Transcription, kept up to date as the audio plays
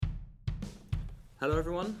Hello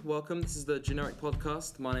everyone, welcome. This is the Generic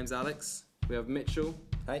Podcast. My name's Alex. We have Mitchell.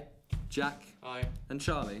 Hey. Jack. Hi. And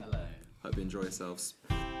Charlie. Hello. Hope you enjoy yourselves.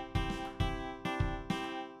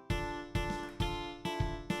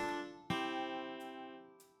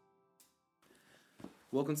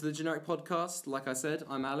 Welcome to the Generic Podcast. Like I said,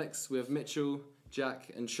 I'm Alex. We have Mitchell,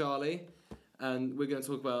 Jack and Charlie. And we're going to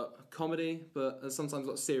talk about comedy, but sometimes a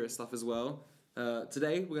lot of serious stuff as well.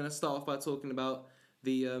 Today, we're going to start off by talking about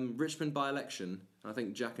the Richmond By Election. I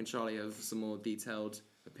think Jack and Charlie have some more detailed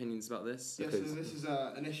opinions about this. Yes, so this is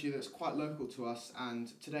an issue that's quite local to us, and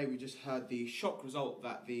today we just heard the shock result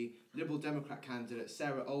that the Liberal Democrat candidate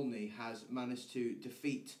Sarah Olney has managed to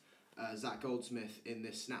defeat Zach Goldsmith in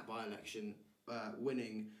this snap by-election,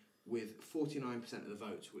 winning with 49% of the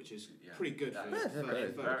vote, which is pretty good for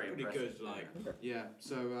very pretty good.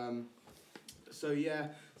 So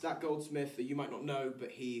Zach Goldsmith, you might not know,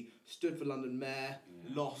 but he stood for London Mayor,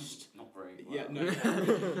 lost. Not very well. Yeah, no.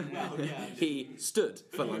 Well, yeah. He stood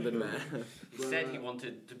for London Mayor. He said he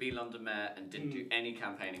wanted to be London Mayor and didn't do any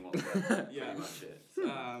campaigning whatsoever. Yeah. Pretty much it.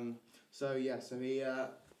 So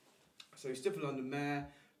he stood for London Mayor,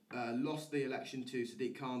 lost the election to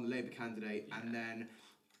Sadiq Khan, the Labour candidate, and then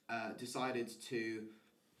decided to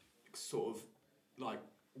sort of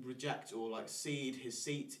reject or cede his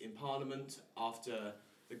seat in Parliament after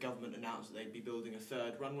the government announced that they'd be building a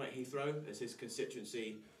third runway at Heathrow, as his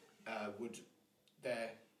constituency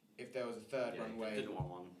if there was a third runway. Didn't want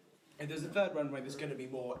one. If there's a third runway, there's going to be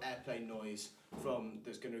more airplane noise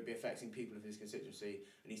that's going to be affecting people of his constituency.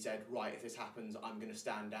 And he said, right, if this happens, I'm going to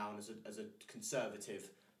stand down as a Conservative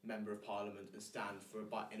Member of Parliament and stand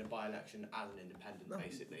in a by-election as an independent,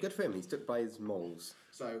 basically. Good for him. He stuck by his morals.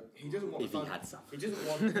 So he doesn't want. If he had some. He doesn't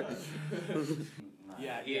want.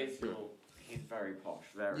 Yeah, he is. He's very posh.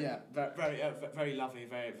 Very. Yeah, very lovely.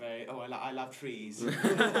 Very. Oh, I love trees.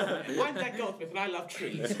 I'm Zach Goldsmith and I love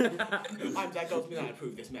trees. I'm Zach Goldsmith and I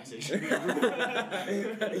approve this message.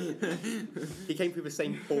 He came through the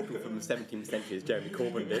same portal from the 17th century as Jeremy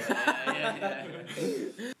Corbyn did. Yeah.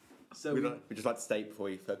 So we just like to state before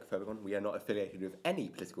we further on, we are not affiliated with any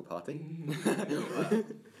political party.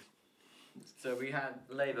 So we had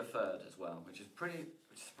Labour third as well, which is pretty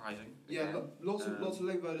surprising. Yeah, lots of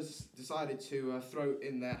Labour voters decided to throw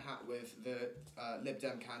in their hat with the Lib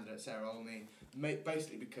Dem candidate Sarah Olney,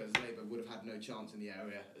 basically because Labour would have had no chance in the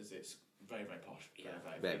area, as it's very posh.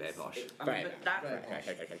 Very posh.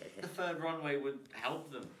 The third runway would help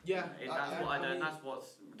them. Yeah, That's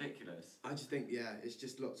what's ridiculous. I just think it's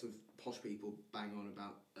just lots of posh people bang on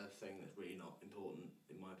about a thing that's really not important,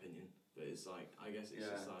 in my opinion. But it's I guess it's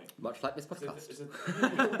just much like this podcast.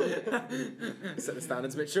 Set the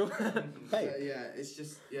standards, Mitchell. Hey. It's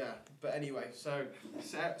just But anyway, so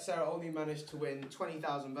Sarah Olney managed to win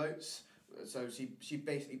 20,000 votes. So she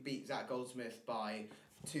basically beat Zach Goldsmith by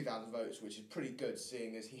 2,000 votes, which is pretty good,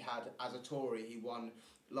 seeing as he had, as a Tory, he won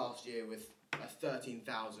last year with a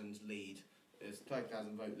 13,000 lead,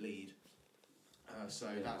 30,000 vote lead. So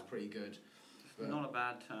that's pretty good. But not a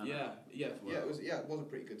bad turnout. It was a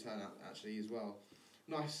pretty good turnout actually as well.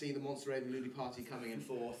 Nice to see the Monster Raven Looney Party coming in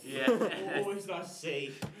fourth. Yeah. Always nice to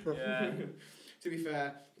see. Yeah. To be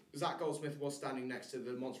fair, Zach Goldsmith was standing next to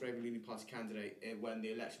the Monster Raven Looney Party candidate when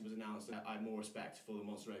the election was announced. I had more respect for the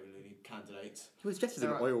Monster Raven Looney candidate. He was dressed as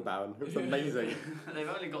an oil baron. It was amazing. They've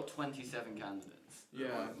only got 27 candidates.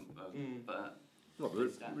 Yeah. But What,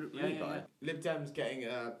 really bad? Lib Dem's getting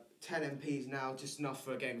 10 MPs now, just enough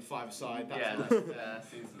for a game of five-a-side. That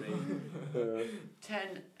seems to be.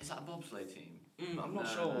 10, is that a bobsleigh team? I'm not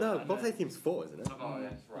sure. No, bobsleigh team's 4, isn't it? Oh,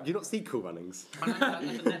 yes, right. Do you not see cool runnings? That's a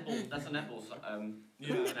netball.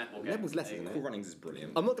 Netball game. Netball's less, isn't it? Cool runnings is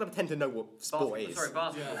brilliant. I'm not going to pretend to know what sport is. Sorry,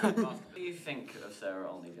 basketball. What do you think of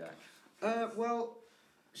Sarah Olney, Jack? Well,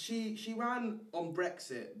 she ran on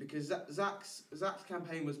Brexit because Zach's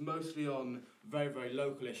campaign was mostly on very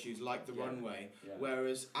local issues like the runway,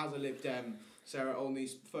 whereas as a Lib Dem, Sarah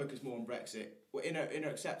Olney's focused more on Brexit. Well, in her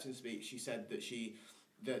acceptance speech, she said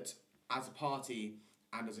that as a party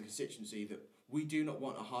and as a constituency that we do not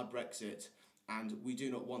want a hard Brexit and we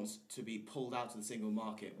do not want to be pulled out of the single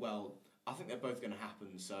market. Well, I think they're both going to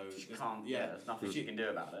happen. So there's nothing she can do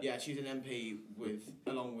about it. Yeah, she's an MP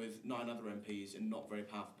along with 9 other MPs in not very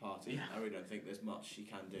powerful party. Yeah. I really don't think there's much she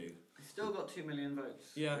can do. Still got 2 million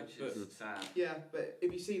votes. Yeah, which is sad. Yeah, but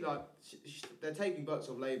if you see they're taking votes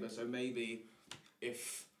off Labour, so maybe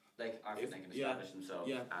if I think they can establish themselves.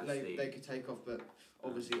 Yeah, they could take off, but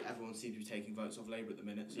obviously everyone seems to be taking votes off Labour at the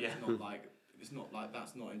minute, so it's not like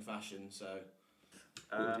that's not in fashion. So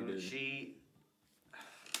what did she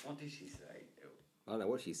say? I don't know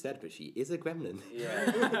what she said, but she is a gremlin.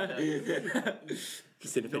 Yeah.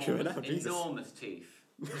 Just in a picture of it now, Jesus. Enormous teeth.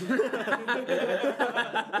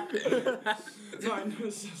 Right,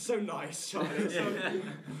 so nice, Charlie. So,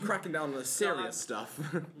 Cracking down on the serious stuff.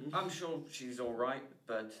 I'm sure she's all right,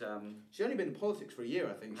 but she's only been in politics for a year,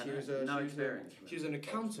 I think. I She know, was no she experience. she was an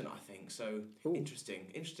accountant, I think. So Ooh.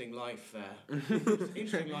 interesting life there.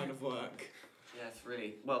 Interesting line of work. Yes,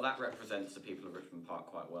 really. Well, that represents the people of Richmond Park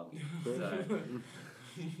quite well. So,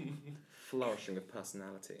 Flourishing with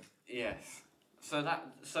personality. yes. So I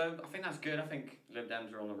think that's good. I think Lib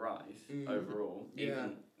Dems are on the rise overall. Yeah.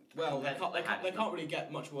 Even Well, they compared can't, to they can't really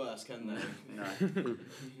get much worse, can they? No.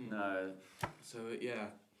 No. So yeah,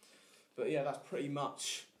 but yeah, that's pretty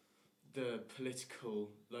much the political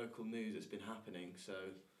local news that's been happening. So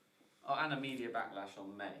Oh, and a media backlash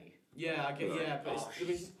on May. yeah, I get but Oh,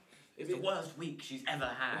 it's the worst week she's ever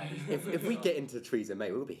had. If we get into Theresa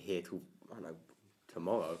May, we'll be here till, I don't know,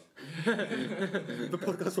 tomorrow. The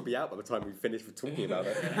podcast will be out by the time we finish talking about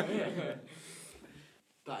it.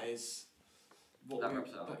 that is what That we,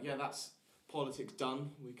 wraps it up. yeah, that's politics done.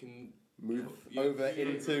 We can Move Yeah. over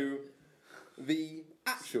into the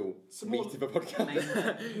actual Some meat more- of a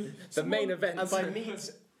podcast. The main event. And by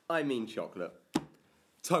meat, I mean chocolate.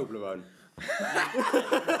 Toblerone.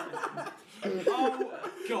 Oh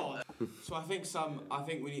God! So I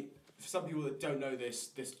think we need, for some people that don't know this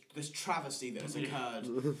travesty that has occurred,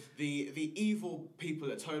 the evil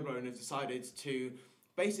people at Toblerone have decided to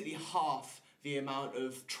basically half the amount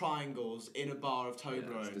of triangles in a bar of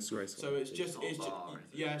Toblerone. It's disgraceful. So it's just not a bar, is it?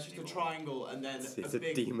 yeah, it's just a triangle and then It's a a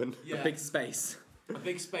big demon. yeah, Big space. a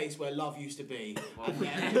big space where love used to be, and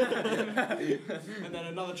then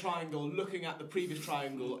another triangle looking at the previous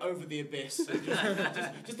triangle over the abyss.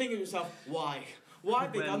 Just thinking to yourself, why? Why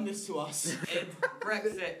have they done this to us? If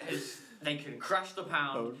Brexit is, they can crash the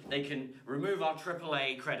pound, they can remove our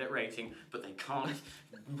AAA credit rating, but they can't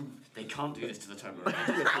do this to the Toblerone.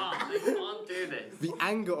 They can't do this. The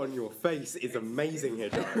anger on your face is amazing here,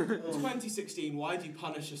 John. 2016, why do you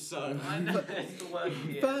punish us so? I know, it's the worst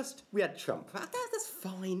year. First, we had Trump. That's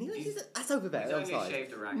fine. That's over there. He's That's only fine.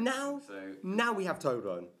 shaved a rank, so... Now we have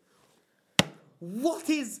Toblerone. What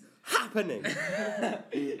is happening?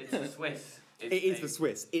 It's the Swiss. It is the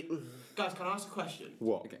Swiss. Guys, can I ask a question?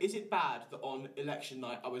 What? Okay. Is it bad that on election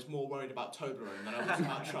night I was more worried about Toblerone than I was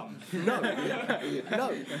about Trump?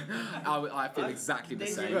 No. I feel exactly the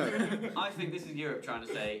This same. is- I think this is Europe trying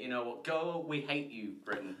to say, you know what, go, we hate you,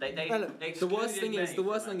 Britain. They The worst thing is,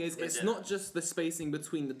 excluded it's May from not just the spacing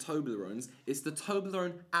between the Toblerones, it's the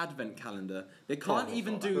Toblerone advent calendar. They can't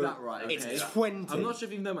even do that right, okay? It's 20. I'm not sure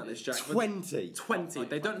if you know about this, Jack. but 20. 20.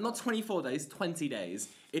 They don't, not 24 days, 20 days.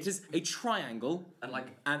 It is a triangle,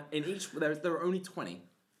 and in each, there are only 20.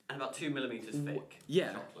 and about 2 millimeters thick.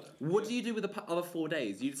 Yeah. Chocolate. What do you do with the other 4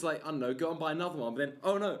 days? You just like, I don't know, go and buy another one, but then,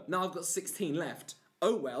 oh no, now I've got 16 left.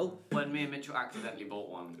 Oh well. When me and Mitchell accidentally bought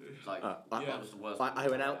one, like, that was the worst. I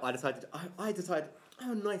went out. I decided.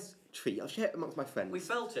 Oh, nice treat. I'll share it amongst my friends. We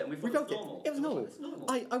felt it, and we We thought felt it it. was normal. It was normal.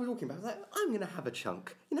 It's normal. I was walking back. I was like, I'm gonna have a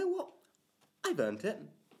chunk. You know what? I've earned it.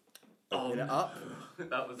 Open it up.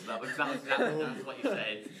 That's what you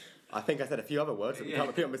said. I think I said a few other words that we can't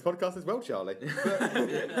repeat on this podcast as well, Charlie.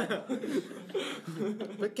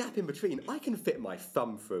 But gap in between, I can fit my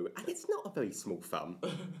thumb through, and it's not a very small thumb.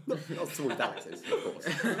 Not as small as Alex's, of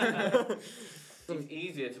course. It's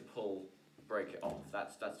easier to break it off.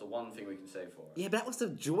 That's the one thing we can say for it. Yeah, but that was the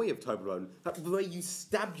joy of Toblerone. That the way you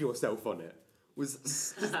stabbed yourself on it was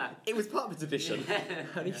just, it was part of the tradition.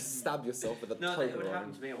 How do you stab yourself with a No, it would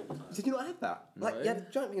happen Toblerone? to me all the time. Did you not have that? Like, No. you had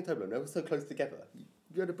a giant thing of Toblerone, they were so close together.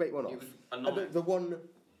 You had to break one It off. was And annoying. the one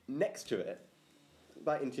next to it,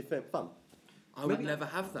 right into your thumb. I would never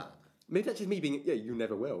have that. Maybe that's just me being, yeah, you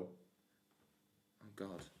never will. Oh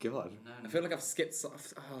God. God. I feel like I've skipped.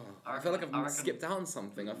 I feel like I I've reckon- skipped out on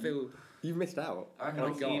something. I feel. You've missed out. I reckon Oh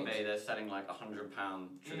on my God. eBay they're selling like £100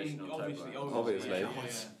 traditional Obviously, Toblerone. Obviously. Yeah.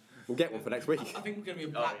 We'll get one for next week. I think we're going to be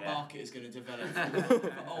a black yeah. market is going to develop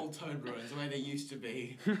for old Toblerones the way they used to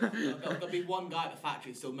be. There'll be one guy at the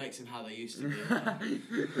factory that still makes them how they used to be.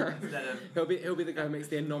 Instead of He'll be the guy who makes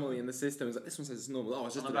the anomaly in the system. He's like, this one says it's normal. Oh,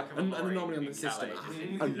 it's just on the back of a an lorry anomaly on in the system.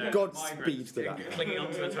 Calais, And you know, Godspeed migrants to that. clinging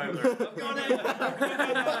onto a Toblerone. I've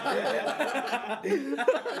got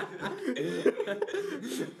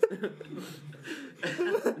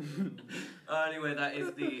Anyway, that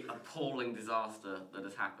is the appalling disaster that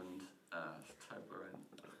has happened to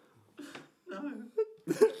Toblerone. No.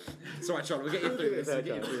 It's alright, Charlie. We'll get you through this. We'll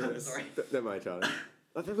get you through this. Sorry. Don't mind, Charlie.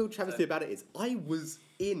 Like, the real travesty about it is, I was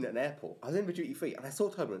in an airport. I was in the duty free, and I saw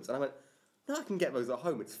Toblerones, and I went, no, I can get those at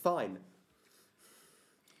home. It's fine.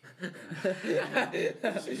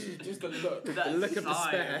 Just a look. The look of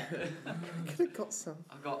Desire. despair. Could have got some.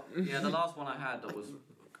 I got the last one I had that was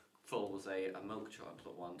full was a milk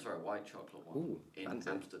chocolate one, sorry, a white chocolate one Ooh, in fancy.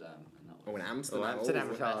 Amsterdam. And that Oh, was in Amsterdam.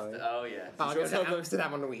 Amsterdam. oh yeah. I Sure, go to Toblerone.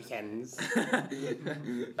 Amsterdam on the weekends.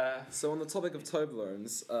 So on the topic of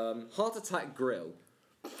Toblerones, Heart Attack Grill.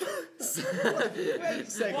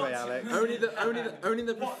 Segue, Alex. Only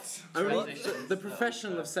the Transitions.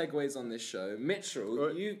 professional of segues on this show,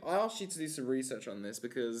 Mitchell. I asked you to do some research on this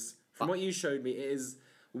because from what you showed me, it is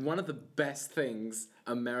one of the best things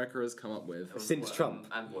America has come up with. Since Trump.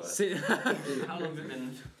 And worse. Si- How long has it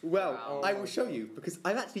been? Well, Wow. I will show you because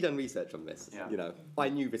I've actually done research on this. Yeah. You know, I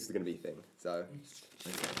knew this was going to be a thing. So,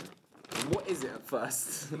 What is it at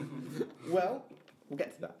first? well, we'll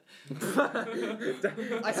get to that.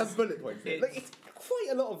 I have bullet points. Here. Look, it's quite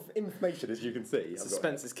a lot of information, as you can see. I've got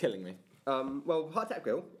Suspense is killing me. Well, Heart Attack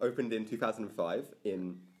Grill opened in 2005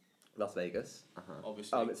 in Las Vegas.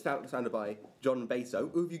 Obviously. It's founded by John Basso.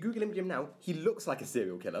 Who, if you Google him now, he looks like a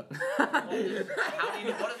serial killer.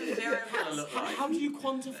 What does a serial killer look like? How do you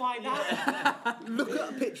quantify that? Look at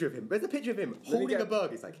a picture of him. There's a picture of him me holding get- a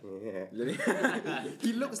burger. He's like, yeah.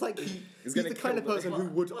 He looks like he's gonna the kind of kill person who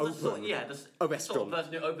would Well, the sort- open yeah, the a sort of restaurant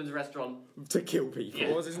person who opens a restaurant. to kill people. Yeah.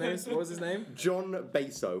 What was his name? What was his name? John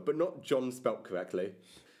Basso, but not John spelt correctly.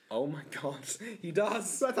 Oh my god, he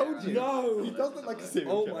does. I told you. No. He does look like a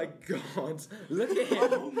serial Oh killer. my god, look at him.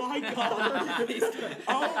 Oh my god!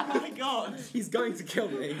 Oh my god! He's going to kill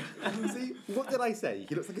me. See, what did I say?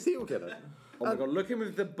 He looks like a serial killer. Oh my god, look at him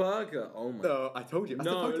with the burger. Oh my. No, I told you. That's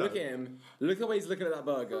No, the photo. look at him. Look at the way he's looking at that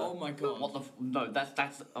burger. Oh my god! What the? No,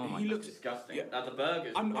 that's. Oh my. He God, looks- disgusting. yeah. The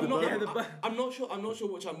burgers. I'm The not. burger. I'm not sure. I'm not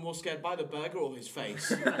sure which I'm more scared by, the burger or his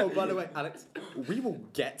face. Oh, by the way, Alex, we will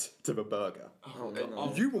get to the burger. Oh, no.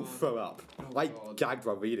 Oh, You will God. throw up. Oh, I God. gagged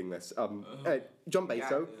while reading this. John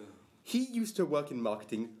Basso, he used to work in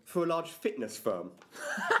marketing for a large fitness firm.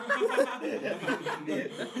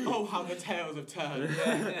 Oh, how the tails have turned.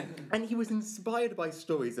 And he was inspired by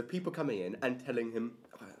stories of people coming in and telling him,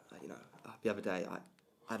 the other day I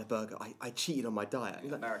had a burger. I cheated on my diet.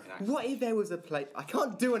 He's like, American accent. what if there was a place? I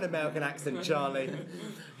can't do an American accent, Charlie.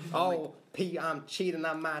 Oh, Pete, I'm cheating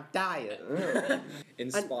on my diet.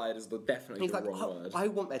 Inspired is definitely He's the like, wrong word. I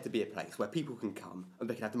want there to be a place where people can come and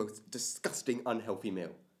they can have the most disgusting, unhealthy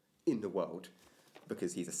meal in the world.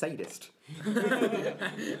 Because he's a sadist.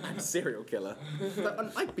 I'm a serial killer. And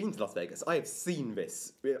I've been to Las Vegas. I have seen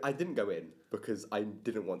this. I didn't go in because I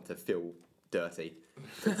didn't want to feel dirty.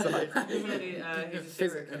 He's a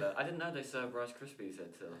serial killer. I didn't know they serve Rice Krispies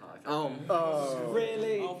at High. Oh,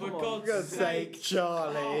 really? Oh, for Come on. God's God's sake,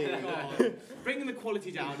 Charlie. Oh, God. Bringing the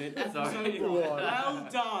quality down in episode Sorry. 1. Well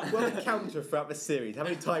done. Well, a counter throughout the series. How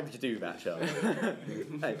many times did you do that, Charlie?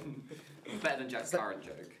 Hey. Better than Jack's current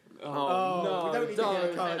joke. Oh, no, we don't need to don't.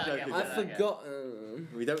 get a current Say that joke. again. in I there. forgot.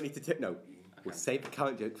 We don't need to tip. No. We'll save the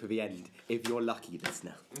current joke for the end, if you're lucky,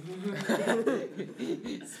 listener.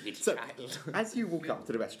 So, as you walk up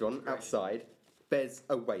to the restaurant outside, there's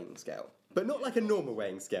a weighing scale. But not like a normal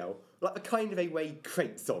weighing scale, like the kind they weigh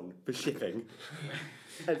crates on for shipping.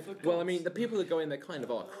 Well, I mean, the people that go in there kind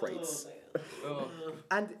of are crates.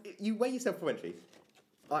 And you weigh yourself for entry.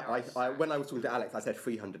 When I was talking to Alex, I said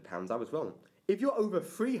 £300. I was wrong. If you're over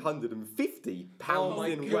 £350 Oh my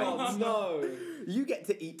in god, weight, no! you get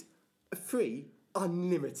to eat free,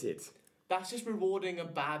 unlimited. That's just rewarding a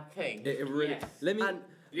bad thing. It really. Yes. Let me. And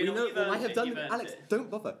You know, you've earned I have it, done. you've earned Alex, it. don't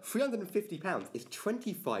bother. £350 is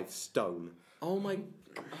 25 stone. Oh my.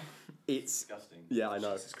 It's Disgusting. yeah, I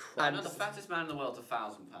know. Jesus Christ. I And know the fattest man in the world's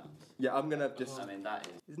 £1,000. yeah, I'm gonna just. I mean, that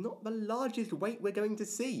is. It's not the largest weight we're going to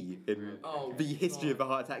see in Oh, the history God. of the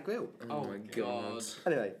Heart Attack Grill. Oh, my God.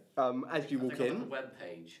 Anyway, as you walk I think in, on the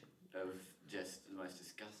webpage of just the most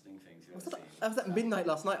disgusting things you've ever seen. I was at midnight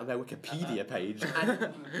last night on their Wikipedia page.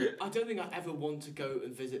 And I don't think I ever want to go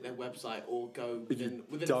and visit their website or go within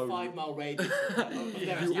a don't. 5-mile radius of their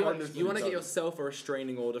You establishment. You want to get yourself a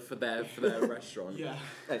restraining order for their restaurant. Yeah.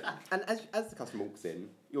 And as the customer walks in,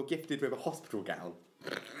 you're gifted with a hospital gown.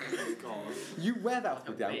 God. You wear that A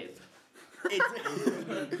hospital gown. bib.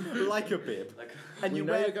 It's like a bib. Like, And We you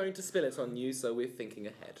know wear you're going to spill it on you, so we're thinking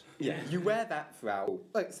ahead. yeah, you wear that throughout.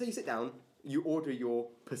 Like, so you sit down, you order your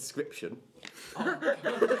prescription.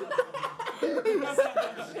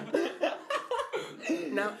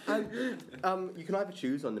 Now, you can either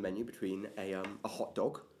choose on the menu between a hot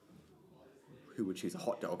dog. Who would choose a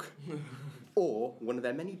hot dog? Or one of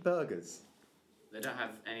their many burgers. they don't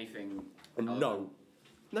have anything. And other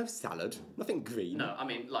no salad, nothing green. No, I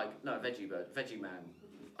mean, like, no, veggie man.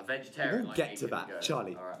 A vegetarian. We'll like get me to couldn't that, go.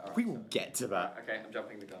 Charlie. Alright, We will get to that. Okay, I'm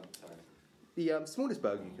jumping the gun, sorry. The smallest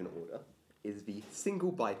burger you can order is the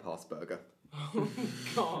single bypass burger,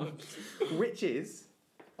 God. which is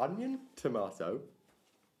onion, tomato,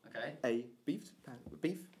 Okay. a beef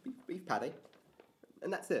patty,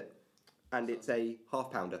 and that's it. And it's a half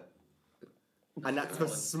pounder. And that's the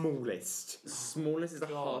smallest. Smallest is a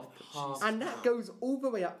God, half. And that goes all the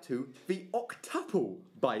way up to the octuple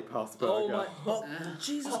bypass burger. Oh my! Oh,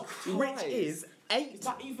 Jesus Christ! Which is 8. Is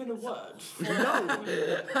that even a word? No!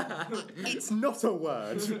 It's not a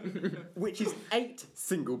word. Which is 8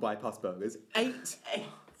 single bypass burgers. 8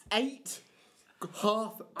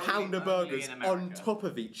 half pounder only burgers in on America. top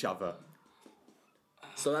of each other.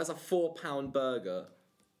 So that's a 4-pound burger.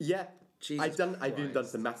 Yeah. Jesus I've even done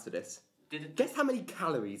Christ. some maths to this. Did it? Guess how many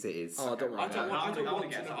calories it is. Oh, don't worry. I don't want, I don't I want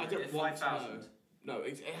wanna to guess. know. I don't It's want to know. 5,000. No,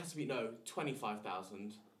 it has to be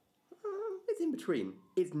 25,000. It's in between.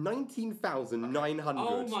 It's 19,900.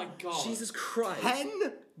 Oh my God. Jesus Christ!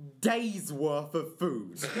 10 days worth of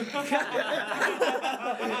food.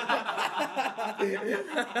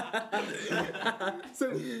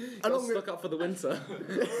 So, Gotta along with, stock up for the winter.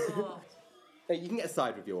 you can get a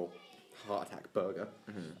side with your heart attack burger.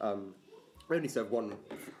 We only serve one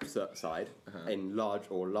side in large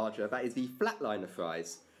or larger. That is the flatliner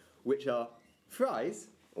fries, which are fries,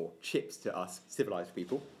 or chips to us civilized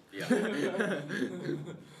people. Yeah.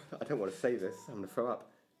 I don't want to say this, I'm going to throw up.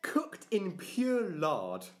 Cooked in pure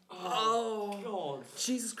lard. Oh, God.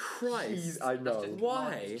 Jesus Christ! Jeez, I know.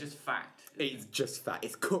 Why? It's just fact. It's just fat.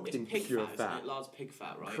 It's cooked It's in pig pure fat, fat. isn't it? Lard's pig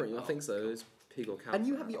fat, right? Pretty, I think so. It's pig or cow. And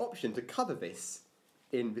you fat. have the option to cover this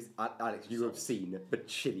in this. Alex, you have seen the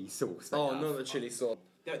chili sauce. They Oh, have. no, the chili sauce.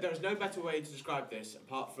 There is no better way to describe this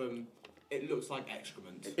apart from it looks like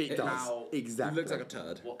excrement. It does. How- Exactly. It looks like a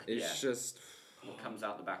turd. What- It's yeah. just. What comes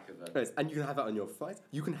out the back of it? Yes, and you can have that on your fries.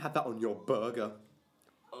 You can have that on your burger.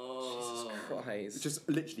 Oh. Christ. It's just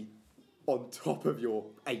literally on top of your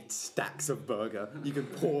 8 stacks of burger. You can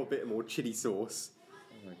pour a bit more chili sauce.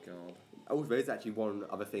 Oh my God. Oh, there is actually one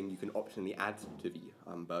other thing you can optionally add to the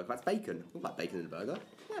burger. That's bacon. I like bacon in a burger.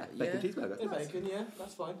 Yeah, bacon Yeah. cheeseburger. Yeah, Nice. bacon, yeah,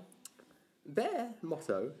 that's fine. Their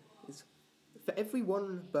motto is, for every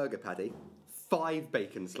one burger patty, 5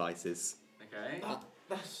 bacon slices. Okay.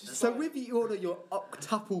 That's just So like, if you order your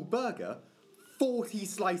octuple burger, 40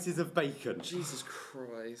 slices of bacon. Jesus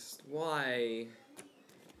Christ. Why?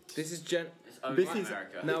 This is It's owned This by is-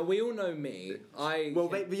 America. Now, we all know me. Well,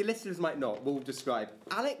 the listeners might not. We'll describe.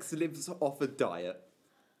 Alex lives off a diet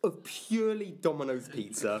of purely Domino's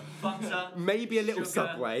pizza, Butter. maybe a little Sugar.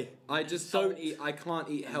 Subway, I just Salt don't eat. I can't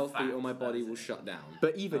eat and healthy, fat, or my body that's will it. shut down.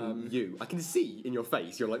 but even you, I can see in your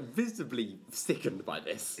face, you're like visibly sickened by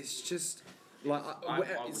this. It's just like.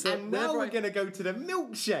 I- So And now whenever we're I- going to go to the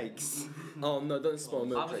milkshakes. Oh no! Don't spoil I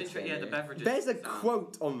milkshakes. was interested. for Yeah, me. the beverages. There's a sound-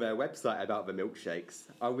 quote on their website about the milkshakes.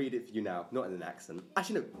 I'll read it for you now, not in an accent.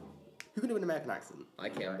 Actually, no. Who can do an American accent? I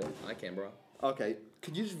can, bro. I can, bro. Okay,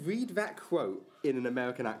 could you just read that quote in an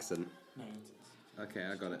American accent? no, Okay,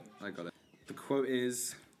 I got it. The quote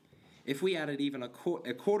is, if we added even a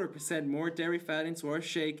 0.25% more dairy fat into our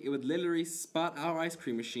shake, it would literally spot our ice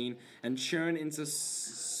cream machine and churn into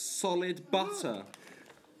solid butter.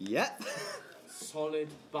 Yep. solid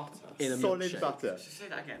butter. In a Solid milkshake. butter. Just say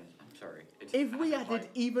that again. I'm sorry. It's If we fat, added like-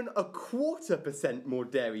 even a 1/4% more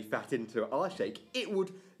dairy fat into our shake, it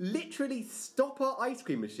would literally stop our ice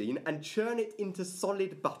cream machine and churn it into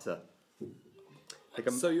solid butter. Like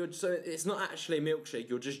a- So it's not actually a milkshake.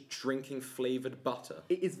 You're just drinking flavored butter.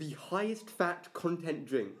 it is the highest fat content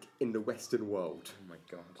drink in the Western world. Oh my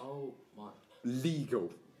God. Oh my.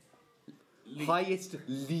 Legal. Highest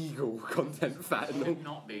legal content fat in It the should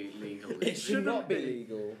not be legal. It should not be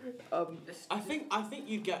legal. This- I think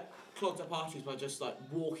you'd get clogged up arteries by just like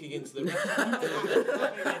walking into the restaurant.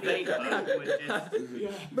 They would just-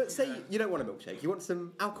 yeah. But say you don't want a milkshake, you want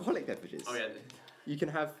some alcoholic beverages. Oh yeah. You can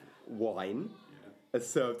have wine as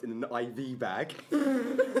served in an IV bag with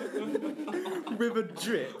a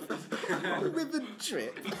drip. With a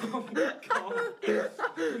drip. Oh my God.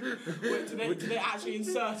 Wait, do they actually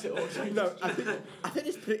insert it or do you No, just- I think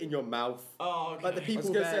just put it in your mouth. Oh, okay. Like the I people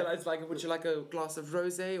was gonna there. say, it's like, would you like a glass of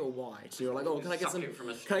rosé or white? So you're like, oh, can I get Suck some? it from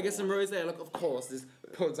a Can I get some straw. rosé? Like, of course. Just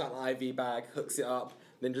pulls out an IV bag, hooks it up,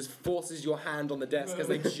 then just forces your hand on the desk as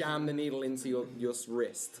they jam the needle into your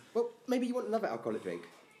wrist. Well, maybe you want another alcoholic drink.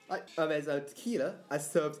 Like, there's a tequila as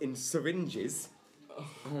served in syringes, Oh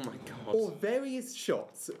my God. or various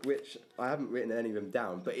shots, which I haven't written any of them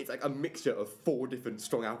down, but it's like a mixture of 4 different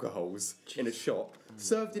strong alcohols in a shot,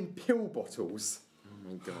 served in pill bottles. Oh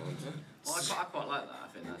my God. Well, I quite like that. I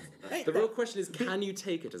think that's The real question is, can you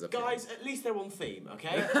take it as a pill? Guys, at least they're on theme,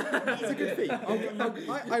 okay? It's a good theme.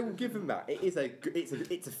 I will give them that. It's a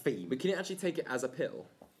theme. But can you actually take it as a pill?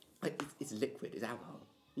 It's liquid. It's alcohol.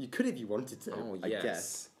 You could if you wanted to. Oh, I yes.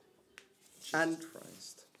 guess. Jesus And-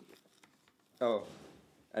 Christ. Oh,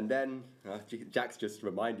 and then Jack's just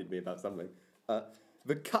reminded me about something.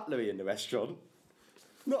 The cutlery in the restaurant.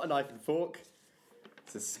 Not a knife and fork.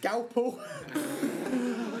 It's a scalpel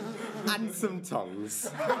and some tongs.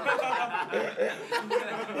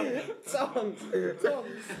 tongs.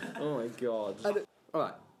 Oh my god. All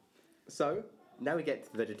right. So now we get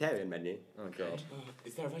to the vegetarian menu. Oh god.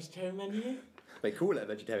 Is there a vegetarian menu? They call it a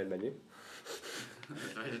vegetarian menu. Who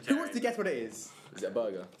vegetarian. wants to guess what it is? Is it a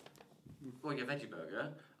burger? Well, your veggie burger.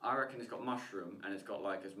 I reckon it's got mushroom and it's got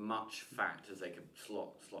like as much fat as they could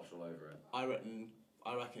slosh all over it. I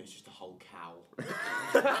reckon it's just a whole cow.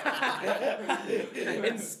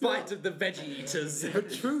 In spite of the veggie eaters. The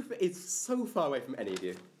truth is so far away from any of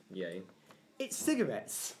you. Yay. It's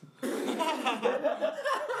cigarettes. What? I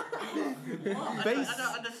don't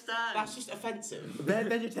understand. That's just offensive. Their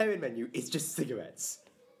vegetarian menu is just cigarettes.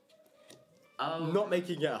 Oh. Not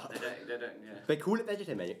making it up. They don't, yeah. They call it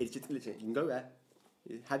vegetarian menu. It's just literally, you can go there,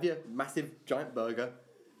 you have your massive giant burger,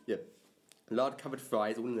 your lard covered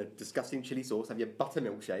fries, all in a disgusting chili sauce, have your butter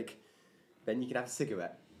milkshake, then you can have a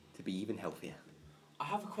cigarette to be even healthier. I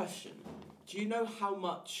have a question. Do you know how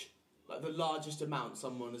much, like the largest amount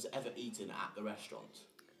someone has ever eaten at the restaurant?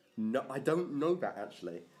 No, I don't know that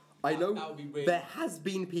actually. I That know would be really- there has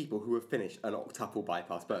been people who have finished an octuple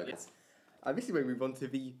bypass burgers. And this is where we move on to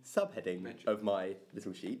the subheading of my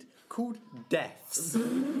little sheet called deaths.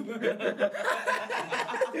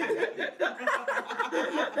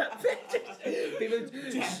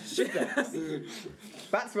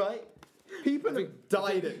 That's right. People have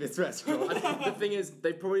died at this restaurant. The thing is,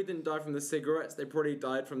 they probably didn't die from the cigarettes, they probably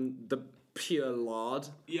died from the pure lard.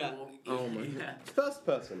 Yeah. Oh my Yeah. First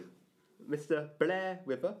person, Mr. Blair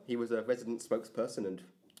River. He was a resident spokesperson and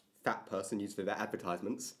fat person used for their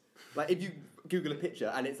advertisements. Like, if you Google a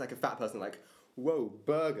picture and it's like a fat person, like, whoa,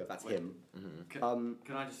 burger, that's him. Can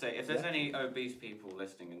I just say, if there's any obese people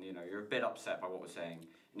listening and you're a bit upset by what we're saying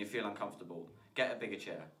and you feel uncomfortable, get a bigger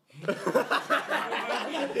chair.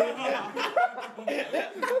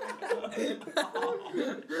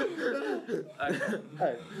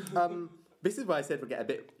 Hey, this is why I said we'll get a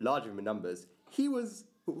bit larger in the numbers. He was.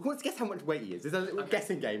 Let's guess how much weight he is. There's a little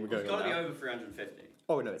guessing game we're going It's on got to be now. over 350.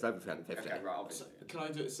 Oh no, it's over 350. Okay, right, obviously. Can I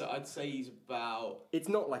do it? So I'd say he's about. It's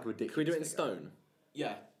not like a ridiculous. Can we do it in figure. stone?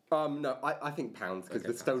 Yeah. No, I think pounds because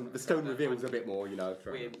Okay, the stone reveals a bit more, you know.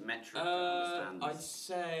 Weird metric to understand. I'd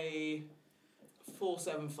say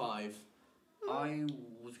 475. I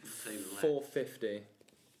was going to say less. 450.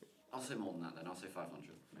 I'll say more than that then. I'll say 500.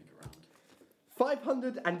 Make it round.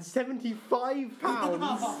 575 pounds.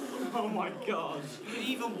 Oh my god. You can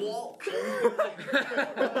even walk.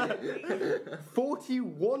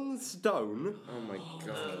 41 stone. Oh my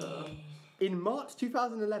god. In March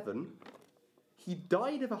 2011, he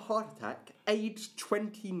died of a heart attack, aged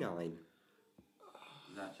 29.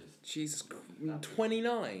 That just. Jesus Christ.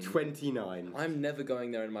 29? 29. I'm never going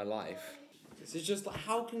there in my life. This is just like,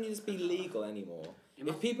 how can this be legal anymore?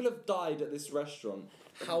 If people have died at this restaurant,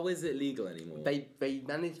 how is it legal anymore? They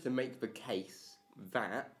managed to make the case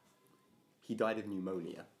that he died of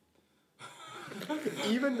pneumonia.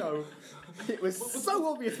 Even though it was so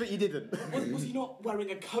obvious that he didn't. Was he not wearing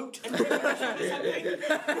a coat and or something?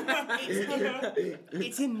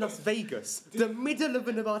 It's in Las Vegas, the middle of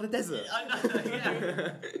the Nevada desert. I know,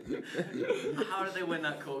 yeah. How did they win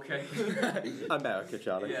that court case? America,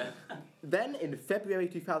 Charlie. Yeah. Then, in February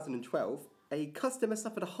 2012, a customer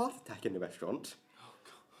suffered a heart attack in the restaurant.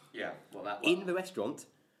 Yeah, well, that In the restaurant,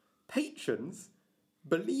 patrons,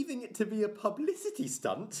 believing it to be a publicity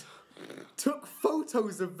stunt, took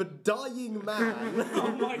photos of the dying man.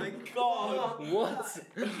 Oh my god. What?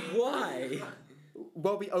 Why?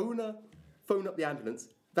 While the owner phoned up the ambulance,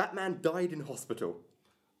 that man died in hospital.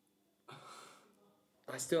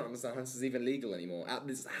 I still don't understand how this is even legal anymore.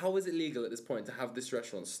 How is it legal at this point to have this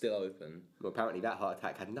restaurant still open? Well, apparently that heart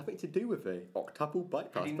attack had nothing to do with the octuple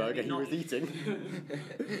bypass Had he burger he not was eating.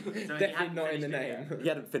 So Definitely not in the name. He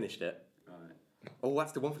hadn't finished it. Right. Oh,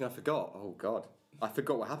 that's the one thing I forgot. Oh, God. I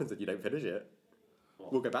forgot what happens if you don't finish it.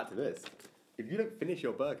 What? We'll go back to this. If you don't finish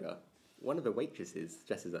your burger, one of the waitresses,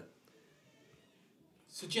 Jess is a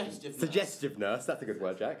suggestive nurse, that's a good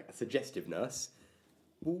word, Jack, a suggestive nurse,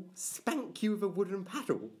 will spank you with a wooden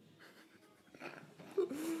paddle.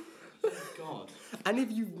 God. And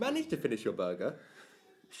if you've managed to finish your burger,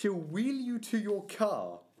 she'll wheel you to your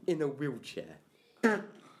car in a wheelchair.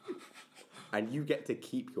 and you get to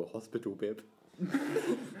keep your hospital bib.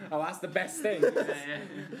 Oh, that's the best thing. Yeah.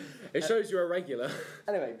 It shows you're a regular.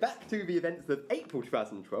 Anyway, back to the events of April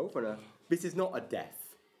 2012. And this is not a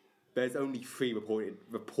death. There's only 3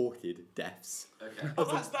 reported deaths. Okay. Oh,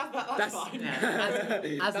 that's fine.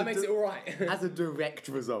 That makes it all right. As a direct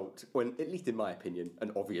result, or at least in my opinion,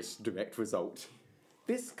 an obvious direct result,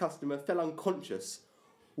 this customer fell unconscious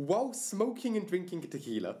while smoking and drinking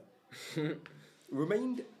tequila,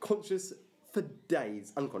 remained conscious for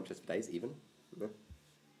days, unconscious for days even,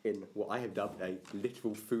 in what I have dubbed a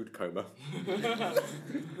literal food coma.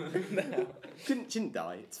 Shouldn't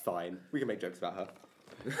die, it's fine. We can make jokes about her.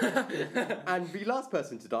 And the last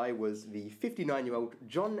person to die was the 59-year-old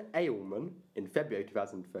John Aylman in February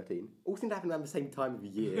 2013. All seem to happen around the same time of the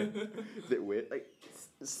year. It's a bit weird. Like,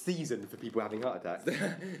 season for people having heart attacks.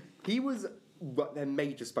 He was their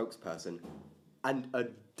major spokesperson and a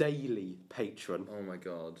daily patron. Oh my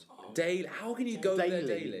god. Daily? How can you go there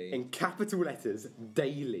daily? In capital letters,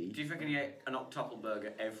 daily. Do you reckon he ate an octuple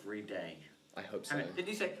burger every day? I hope so. Did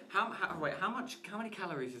you say how many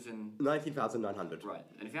calories is in? 19,900. Right,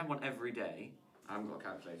 and if you have one every day, I haven't got a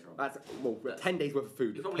calculator on. That's 10 days worth of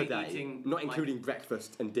food You're per probably day, eating, not including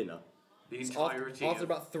breakfast and dinner. The entirety. After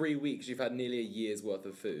about 3 weeks, you've had nearly a year's worth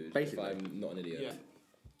of food. Basically. If I'm not an idiot. Yeah.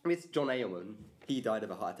 This John Aylman, he died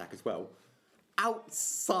of a heart attack as well,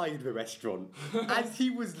 outside the restaurant, as he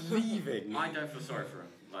was leaving. I don't feel sorry for him.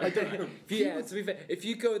 I don't know. To be fair, if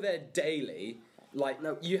you go there daily, like,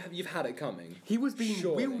 no, you've had it coming. He was being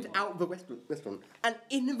Surely. wheeled out of the restaurant, and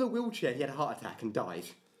in the wheelchair he had a heart attack and died.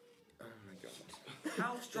 Oh my god.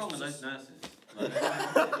 How strong are those nurses?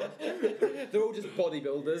 They're all just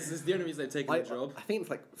bodybuilders. It's the only reason they've taken the job. I think it's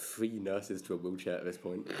like 3 nurses to a wheelchair at this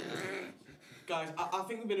point. Guys, I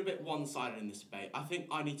think we've been a bit one-sided in this debate. I think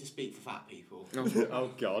I need to speak for fat people.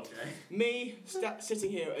 Oh God. Me, sitting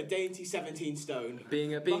here at a dainty 17 stone,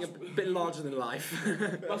 Being a bit larger than life.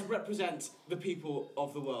 must represent the people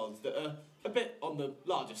of the world that are a bit on the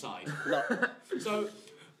larger side. So,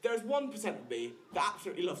 there's 1% of me that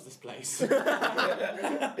absolutely loves this place. And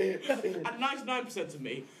 99% of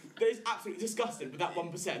me that is absolutely disgusted with that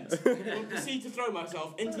 1%. Will proceed to throw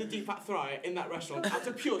myself into the deep fat fryer in that restaurant out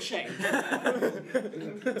of pure shame.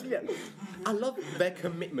 Yeah. I love their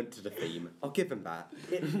commitment to the theme. I'll give them that.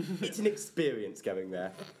 It's an experience going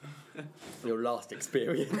there. Your last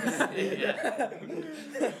experience.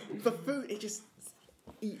 The food, it just...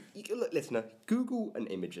 look, listener, Google an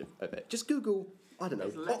image of it. Just Google, I don't know,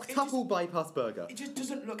 octuple bypass burger. It just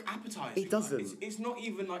doesn't look appetising. It doesn't. Like, it's not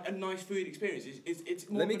even like a nice food experience. It's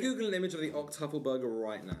more Let me of Google an image of the octuple burger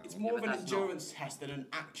right now. It's more of but an that's endurance test than an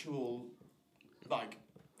actual, like,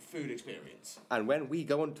 food experience. And when we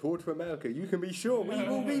go on tour to America, you can be sure we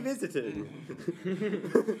will be visiting.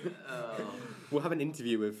 We'll have an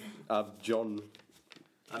interview with John.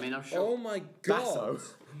 I mean, I'm sure. Oh my god. Basso.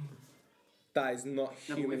 That is not No,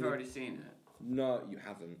 but human. we've already seen it. No, you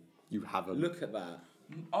haven't. You haven't. Look at that.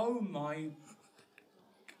 Oh my...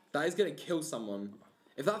 That is going to kill someone.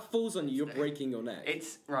 If that falls on you, you're breaking your neck.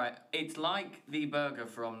 It's right. It's like the burger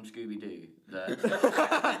from Scooby Doo. That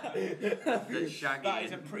Shaggy. That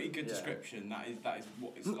is a pretty good description. That is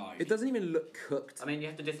what it's like. It doesn't even look cooked. I mean, you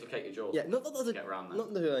have to dislocate your jaw. Yeah, not to get around that.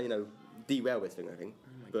 not the derail this thing or anything.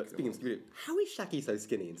 But speaking of Scooby-Doo, how is Shaggy so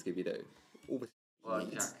skinny in Scooby-Doo? Well,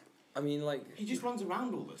 Jack. I mean, like... He just runs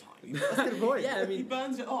around all the time. That's a good point. Yeah, I He mean...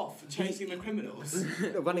 burns it off chasing the criminals.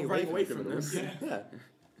 Running Running away away from from criminals. them. Yeah.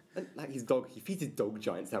 And like his dog, he feeds his dog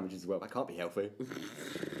giant sandwiches as well. That can't be healthy.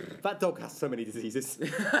 That dog has so many diseases.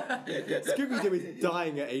 Scooby-Doo is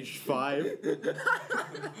dying at age 5. It's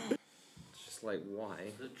just like,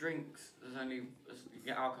 why? The drinks, you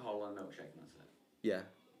get alcohol and milkshake, and that's it. Yeah.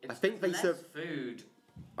 It's I think they less serve. food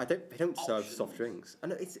They don't serve options. soft drinks. I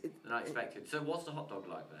know than I expected. So what's the hot dog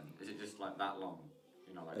like then? Is it just like that long?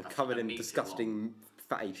 You know, like covered a in meter disgusting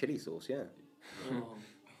fatty chili sauce. Yeah. long? Oh.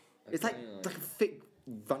 It's like a thick,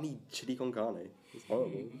 runny chili con carne. It's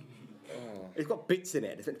horrible. Oh. It's got bits in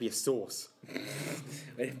it. It's meant to be a sauce.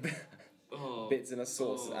 Bits in a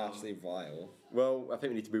sauce is absolutely vile. Well, I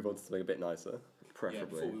think we need to move on to something a bit nicer. Yeah,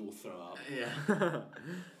 Preferably. before we all throw up. Yeah.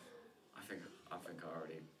 I think I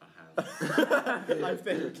already have. I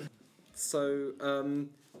think. So,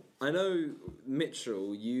 I know,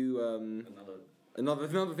 Mitchell, you, another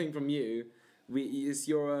thing from you, is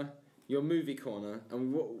your movie corner,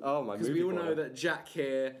 and Oh, my because movie we all know corner. that Jack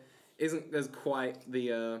here isn't as quite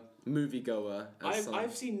the moviegoer as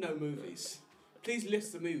I've seen no movies. Please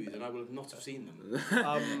list the movies and I will not have seen them.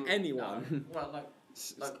 anyone. Well,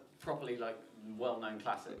 like properly well-known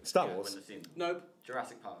classics. Star Yeah, Wars. When they've seen them. Nope,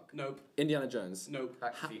 Jurassic Park. nope, Indiana Jones. nope.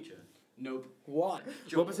 Back to the Future. Nope. What?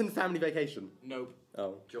 Robertson Family Vacation. Nope.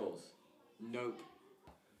 Oh. Jaws. Nope.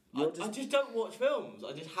 You're I just don't watch films.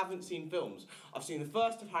 I just haven't seen films. I've seen the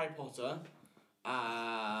first of Harry Potter.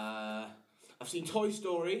 I've seen Toy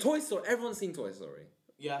Story. Toy Story. Everyone's seen Toy Story.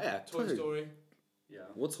 Yeah, Toy Toy. Story. Yeah.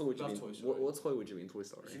 What toy would you Love mean? Toy Story. What toy would you mean Toy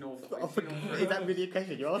Story? Is he all Is that really a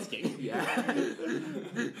question you're asking? Yeah.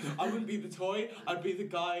 I wouldn't be the toy. I'd be the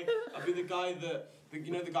guy. I'd be the guy that. You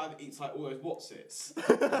know the guy that eats like all those Whatsits?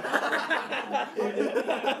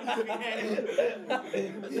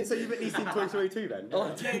 So you've at least seen Toy Story 2 then?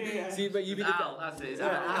 Oh, Yeah. See, but you'd be the Ow, guy. that's it. It's Yeah,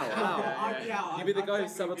 ow. ow. You'd be the guy who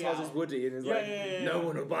sabotages Woody and is like, "No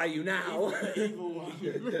one will buy you now." The evil one.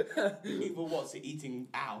 The evil Whatsit eating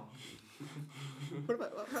ow.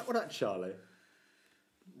 What about Charlie?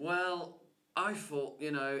 Well, I thought,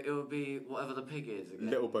 it would be whatever the pig is again.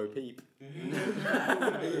 Little Bo Peep.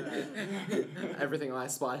 Everything I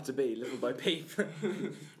aspire to be, Little Bo Peep.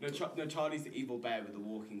 No, Charlie's the evil bear with the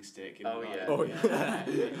walking stick. Oh, yeah. Oh, yeah.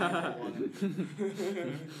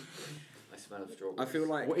 I smell of strawberries. I feel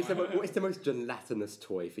like What is the most gelatinous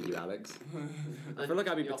toy for you, Alex? I feel like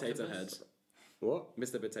I'd be The Potato octopus. Head, What?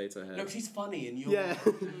 Mr. Potato Head. No, 'cause he's funny and you're. Yeah.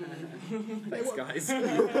 Thanks, guys.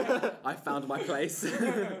 I found my place.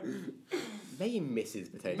 Maybe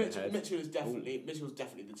Mrs. Potato Head. Mitchell's definitely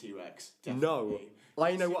the T-Rex. No.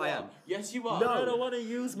 I know what I am. Yes, you are. No. I don't want to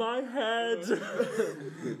use my head.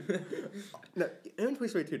 No, in Toy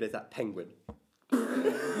Story 2 there's that penguin. Like,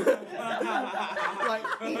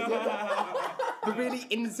 the really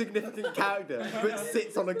insignificant character but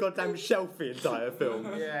sits on a goddamn shelf the entire film.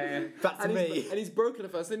 Yeah. That's And me. he's broken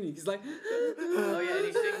at first, isn't he? He's like, Oh, yeah, and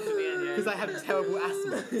he sings to the end, yeah. Because I have terrible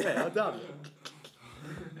asthma. Yeah, I'm done.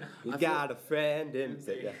 You got a friend in.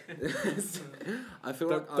 Yeah. I feel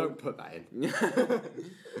Don't put that in.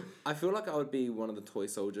 I feel like I would be one of the toy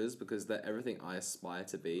soldiers because they're everything I aspire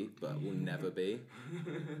to be, but will never be.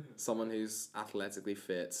 Someone who's athletically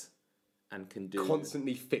fit and can do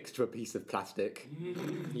Constantly fixed to a piece of plastic.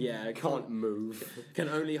 Yeah, Can't move. can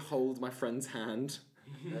only hold my friend's hand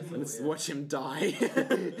and watch him die.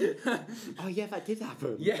 Oh yeah, that did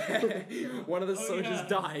happen. Yeah, one of the soldiers yeah.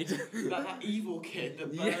 died. That evil kid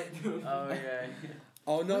that Yeah. burned them. Oh, yeah.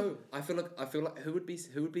 Oh no! I feel like who would be is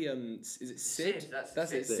it Sid? Sid, that's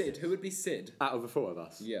it. Sid. Sid. Who would be Sid? Out of the four of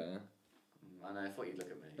us. Yeah. I know, I thought you'd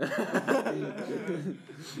look at me.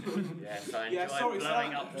 Yes, I enjoy Yeah, sorry,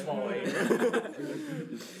 blowing sir. up toys.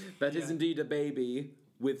 That is indeed a baby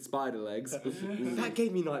with spider legs. That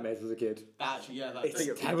gave me nightmares as a kid. Actually, yeah, that's.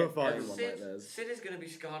 It's terrifying. Everyone like theirs. Sid is going to be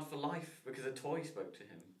scarred for life because a toy spoke to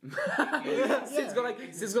him. Sid's got like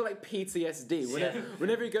PTSD.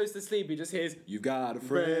 Whenever he goes to sleep, he just hears "You got a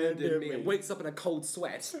friend in me" and wakes up in a cold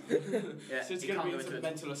sweat, Yeah, So it's he going to can't be go in some into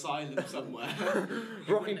mental asylum somewhere.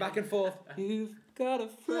 rocking back and forth. You've got a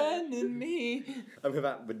friend in me. And with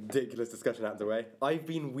that ridiculous discussion out of the way, I've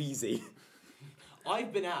been wheezy.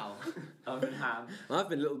 I've been out. oven ham. I've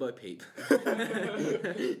been Little Bo Peep.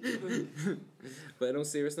 But in all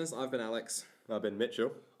seriousness, I've been Alex. I've been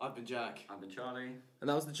Mitchell. I've been Jack. I've been Charlie. And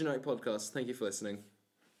that was the Generic Podcast. Thank you for listening.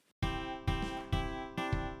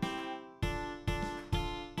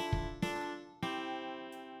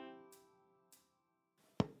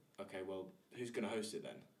 Okay, well, who's going to host it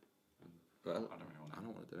then? Well, I don't really want I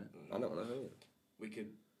don't want to do it. I don't want to hear it. We could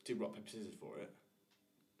do rock, paper, scissors for it.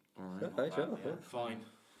 Alright. Okay, sure. yeah. Fine.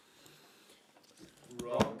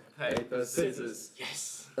 Rock. Paper, scissors.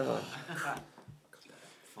 Yes. Ugh.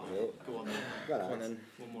 Fine. Yeah. Go on then. Well, Come on then.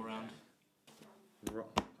 One more round.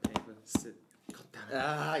 Rock, paper, scissors. God damn it.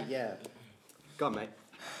 Ah, yeah. Go on, mate.